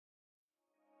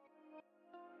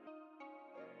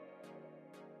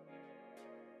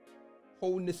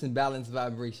Wholeness and Balance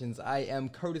Vibrations. I am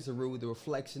Curtis Heru, the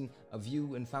reflection of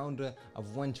you and founder of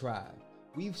OneTribe.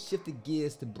 We've shifted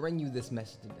gears to bring you this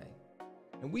message today.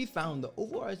 And we found the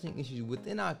overarching issue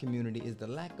within our community is the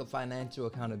lack of financial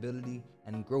accountability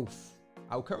and growth.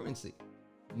 Our currency.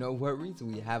 No worries,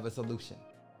 we have a solution.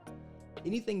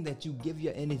 Anything that you give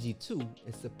your energy to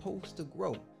is supposed to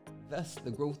grow, thus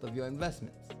the growth of your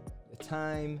investments, your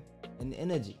time and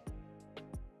energy.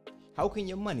 How can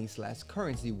your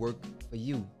money/currency work for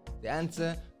you? The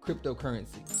answer,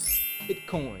 cryptocurrency.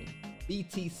 Bitcoin,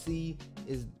 BTC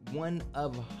is one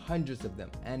of hundreds of them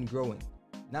and growing.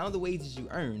 Now the wages you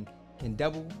earn can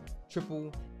double,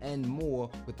 triple, and more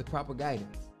with the proper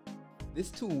guidance.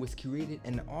 This tool was created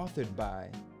and authored by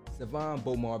Savan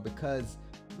Bomar because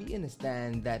we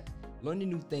understand that learning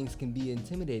new things can be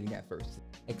intimidating at first,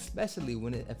 especially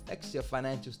when it affects your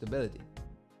financial stability.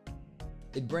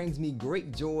 It brings me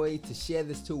great joy to share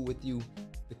this tool with you,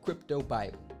 the Crypto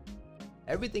Bible.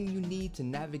 Everything you need to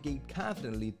navigate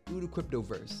confidently through the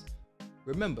cryptoverse.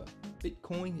 Remember,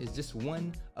 Bitcoin is just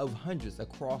one of hundreds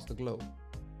across the globe.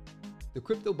 The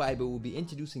Crypto Bible will be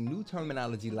introducing new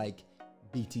terminology like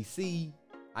BTC,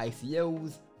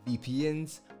 ICOs,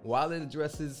 VPNs, wallet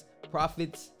addresses,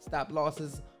 profits, stop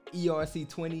losses,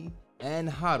 ERC20, and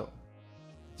HODL,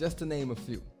 just to name a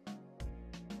few.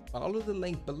 Follow the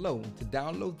link below to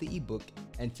download the ebook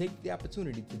and take the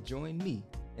opportunity to join me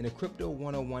in a Crypto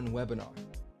 101 webinar.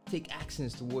 Take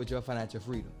actions towards your financial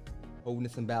freedom.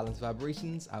 Wholeness and Balance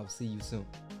Vibrations, I'll see you soon.